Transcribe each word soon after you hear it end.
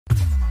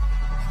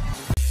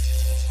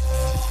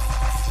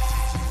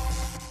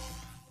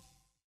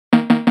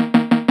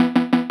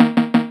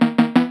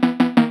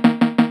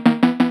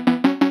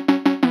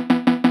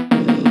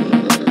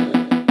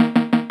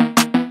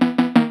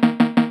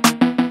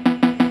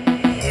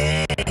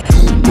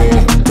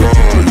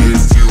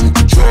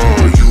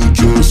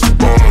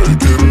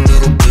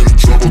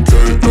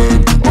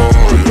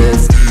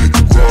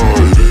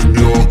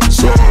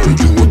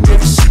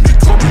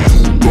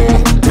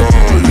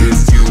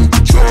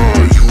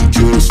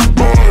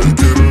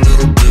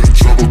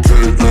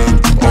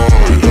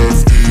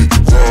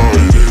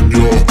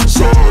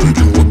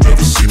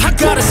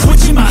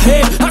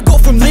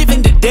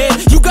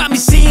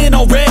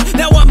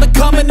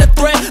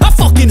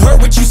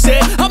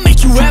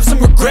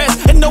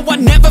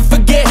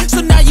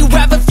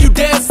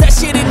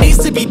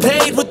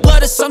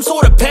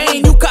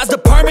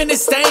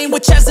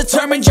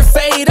determined your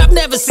fate I've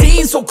never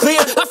seen so clear.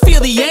 I feel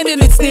the end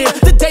and it's near.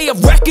 The day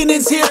of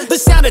reckoning's here. The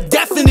sound of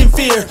deafening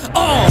fear.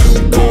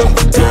 Don't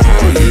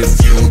die if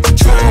you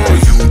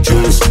try. You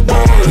just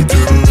might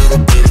get a little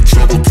bit of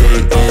trouble.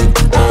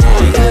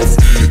 K-N-I-F-E,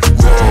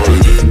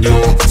 right in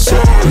your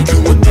side. You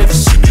will never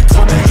see me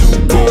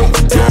coming. Don't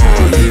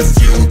die if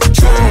you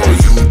try.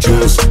 You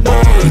just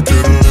might get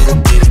a little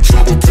bit of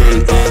trouble.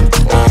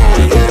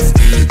 K-N-I-F-E,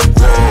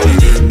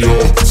 right in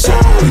your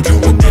side. You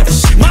will never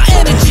see me. My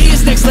energy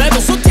is next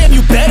level, so damn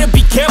you better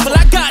be careful.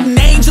 I got an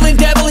angel and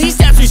devil, he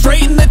snaps me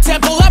straight in the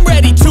temple. I'm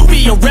ready to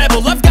be a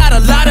rebel. I've got a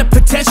lot of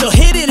potential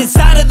hidden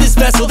inside of this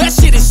vessel. That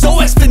shit is so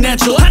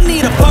exponential. I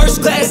need a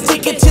first class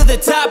ticket to the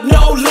top,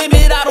 no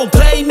limit. I don't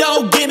play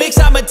no gimmicks.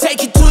 I'ma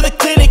take you to the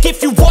clinic.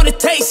 If you want a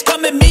taste,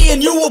 come at me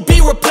and you will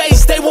be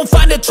replaced. They won't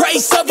find a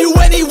trace of you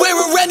anywhere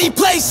or any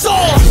place.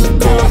 Don't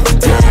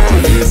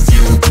die if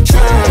you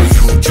try.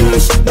 You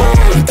just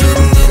might get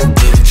a little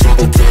bit of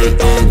trouble.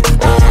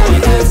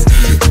 K-N-I-F-E,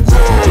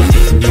 right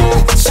in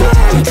your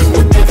side. You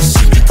will never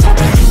see me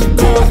coming.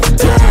 Don't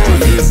die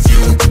if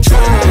you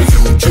try.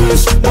 You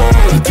just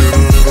might get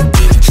a little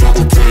bit of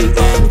trouble.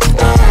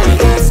 K-N-I-F-E,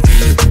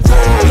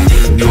 right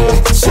in your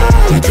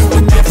side. You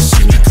will never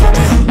see me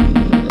coming.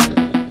 Don't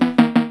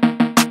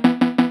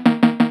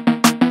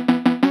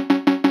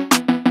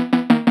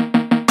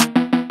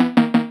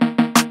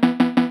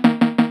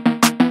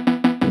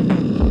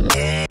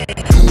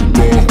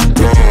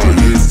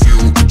die if you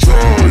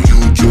try.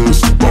 You just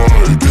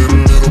might get a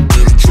little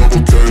bit of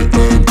trouble.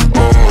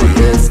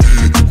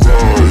 K-N-I-F-E,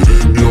 right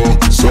in your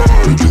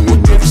side. You will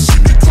never see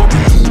me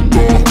coming.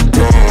 Don't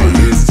die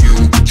if you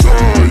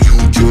try.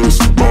 You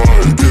just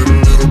might get a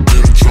little bit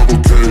of trouble.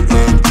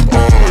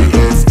 K-N-I-F-E,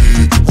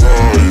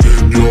 right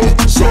in your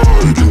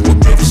side. You will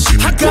never see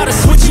me. I got a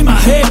switch in my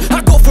head. I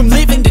go from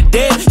living to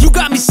dead. You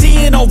got me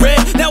seeing all red.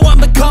 Now I'm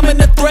becoming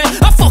a threat.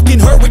 I fucking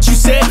heard what you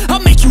said. I'll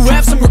make you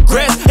have some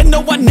regrets. And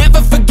no, I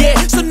never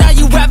forget. So now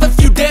you have a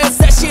few debts.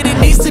 That shit, it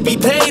needs to be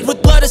paid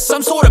with blood or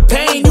some sort of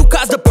pain. You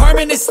caused a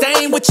permanent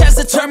stain, which has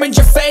determined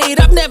your fate.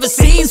 I've never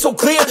seen so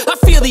clear. I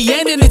feel the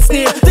end and it's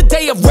near. The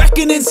day of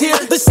reckoning's here.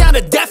 The sound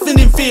of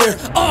deafening fear.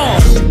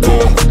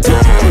 Don't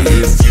die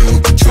if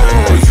you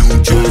try.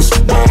 You just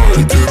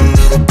might get a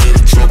little bit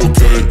of trouble.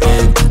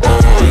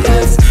 K-N-I-F-E,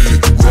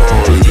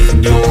 right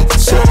in your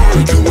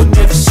side. You will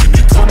never see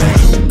me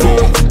coming.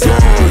 Don't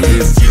die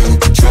if you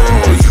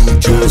try. You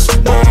just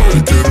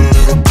might get a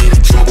little bit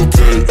of trouble.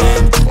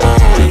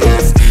 K-N-I-F-E,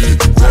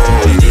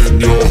 right in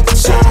your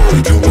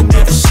side. You will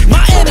never see me.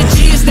 My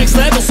energy is next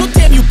level, so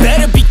damn you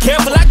better be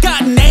careful. I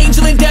got an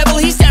angel and devil,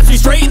 he snaps me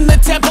straight in the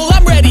temple.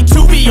 I'm ready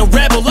to be a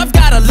rebel. I've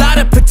got a lot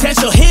of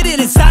potential hidden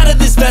inside of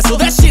this vessel.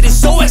 That shit is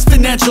so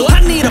exponential.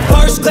 I need a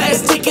first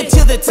class ticket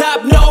to the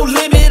top, no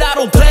limit. I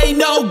don't play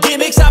no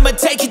gimmicks. I'ma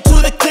take you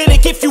to the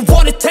clinic. If you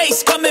want a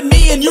taste, come at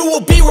me and you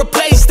will be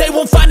replaced. They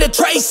won't find a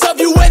trace of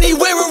you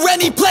anywhere or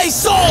any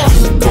place. Don't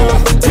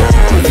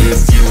die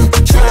if you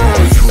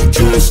try. You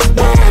just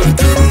might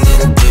get a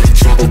little bit of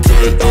trouble.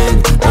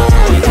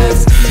 K-N-I-F-E,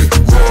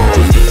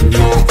 right in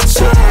your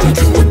side.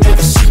 You will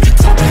never see me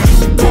coming.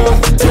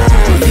 Don't die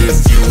if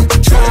you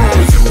try.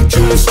 You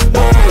just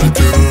might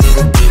get a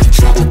little bit of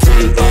trouble.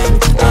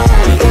 K-N-I-F-E,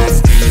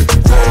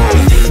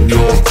 right in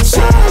your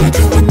side.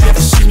 You will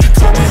never see me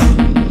coming.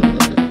 Don't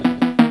die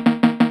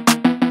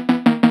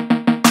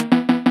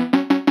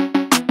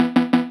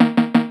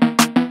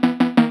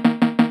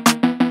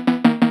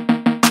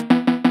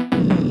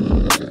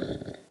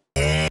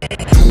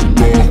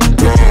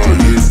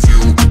if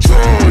you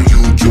try.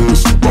 You just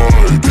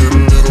might get a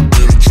little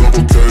bit of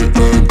trouble.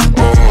 K-N-I-F-E,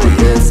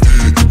 right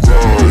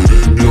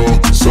in your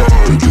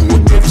side. You will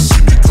never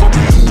see me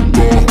coming.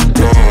 Don't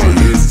die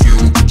if you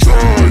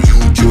try.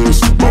 You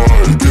just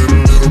might get a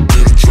little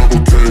bit of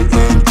trouble.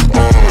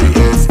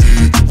 K-N-I-F-E,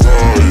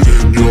 right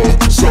in your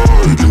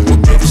side. You will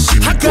never see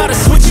me. I got a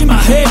switch in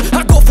my head.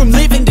 I go from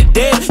living to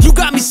dead. You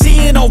got me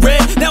seeing all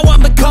red. Now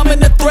I'm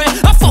becoming a threat.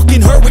 I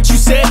fucking heard what you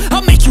said.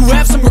 I'll make you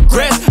have some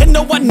regrets. And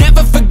no, I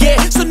never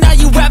forget. So now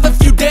you have a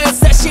few debts.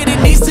 That shit, it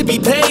needs to be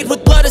paid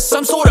with blood or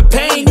some sort of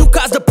pain. You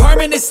caused a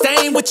permanent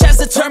stain, which has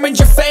determined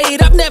your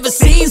fate. I've never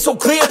seen so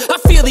clear. I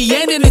feel the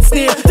end and it's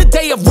near. The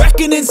day of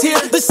reckoning's here.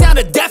 The sound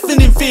of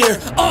deafening fear.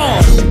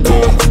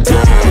 Don't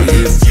die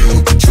if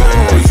you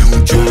try.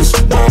 You just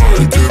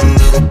might get a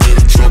little bit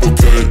of trouble.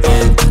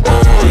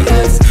 K-N-I-F-E,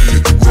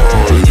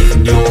 right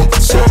in your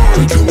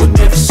side. You will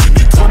never see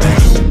me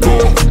coming.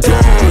 Don't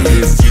die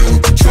if you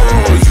try.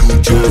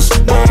 You just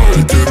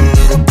might get a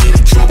little bit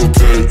of trouble.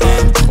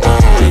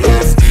 K-N-I-F-E,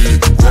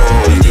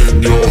 right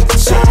in your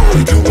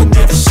side. You will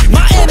never see me.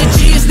 My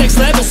energy is next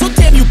level, so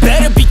damn you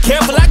better be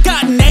careful. I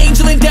got an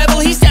angel and devil,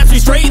 he snaps me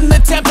straight in the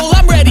temple.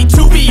 I'm ready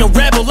to be a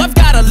rebel. I've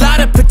got a lot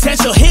of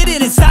potential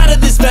hidden inside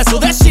of this vessel.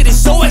 That shit is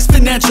so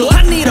exponential.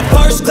 I need a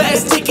first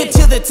class ticket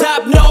to the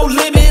top, no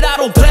limit. I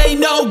don't play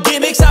no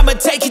gimmicks. I'ma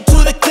take you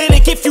to the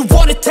clinic. If you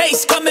want a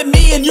taste, come at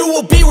me and you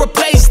will be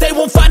replaced. They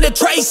won't find a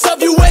trace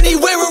of you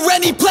anywhere or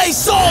any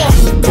place.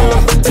 Don't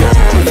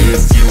die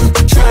if you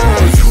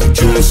try. You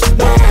just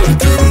might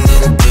get a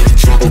little bit of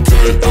trouble.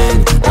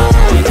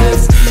 K-N-I-F-E,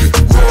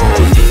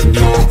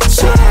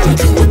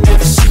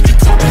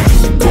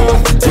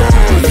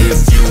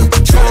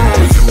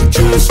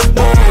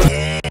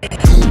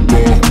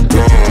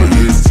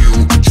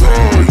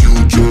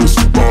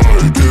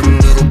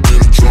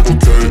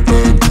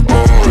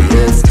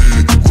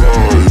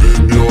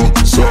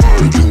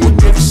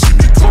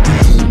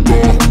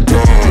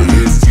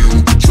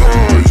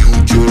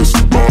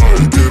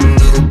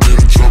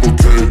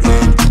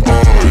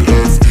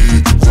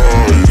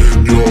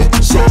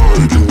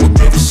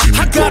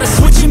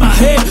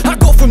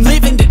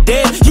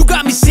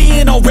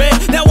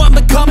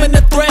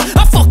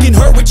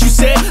 what you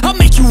said. I'll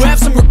make you have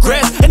some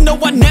regrets, and no,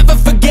 I never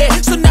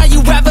forget. So now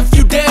you have a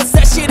few debts.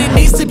 That shit, it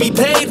needs to be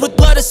paid with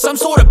blood or some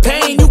sort of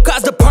pain. You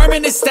caused a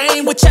permanent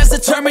stain, which has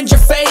determined your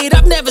fate.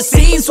 I've never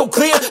seen so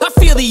clear. I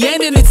feel the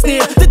end and it's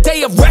near. The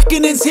day of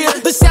reckoning's here.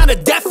 The sound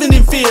of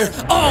deafening fear.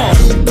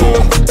 You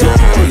gon'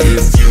 die